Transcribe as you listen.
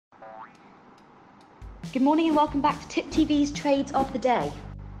Good morning and welcome back to Tip TV's Trades of the Day.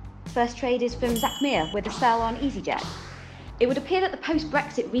 First trade is from Zach Meir with a sell on EasyJet. It would appear that the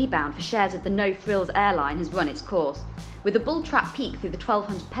post-Brexit rebound for shares of the no-frills airline has run its course, with a bull trap peak through the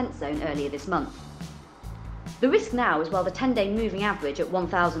 1200 pence zone earlier this month. The risk now is while the 10-day moving average at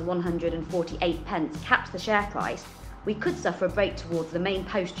 1,148 pence caps the share price, we could suffer a break towards the main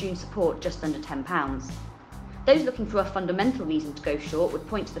post-June support just under £10. Those looking for a fundamental reason to go short would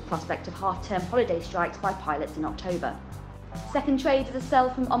point to the prospect of half-term holiday strikes by pilots in October. Second trade is a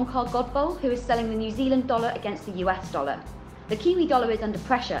sell from Omkar Godbole, who is selling the New Zealand dollar against the US dollar. The Kiwi dollar is under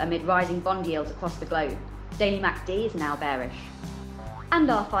pressure amid rising bond yields across the globe. Daily MACD is now bearish. And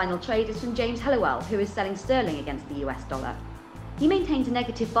our final trade is from James Helliwell, who is selling sterling against the US dollar. He maintains a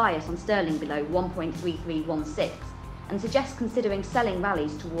negative bias on sterling below 1.3316 and suggests considering selling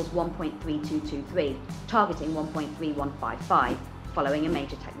rallies towards 1.3223, targeting 1.3155, following a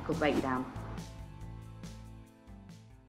major technical breakdown.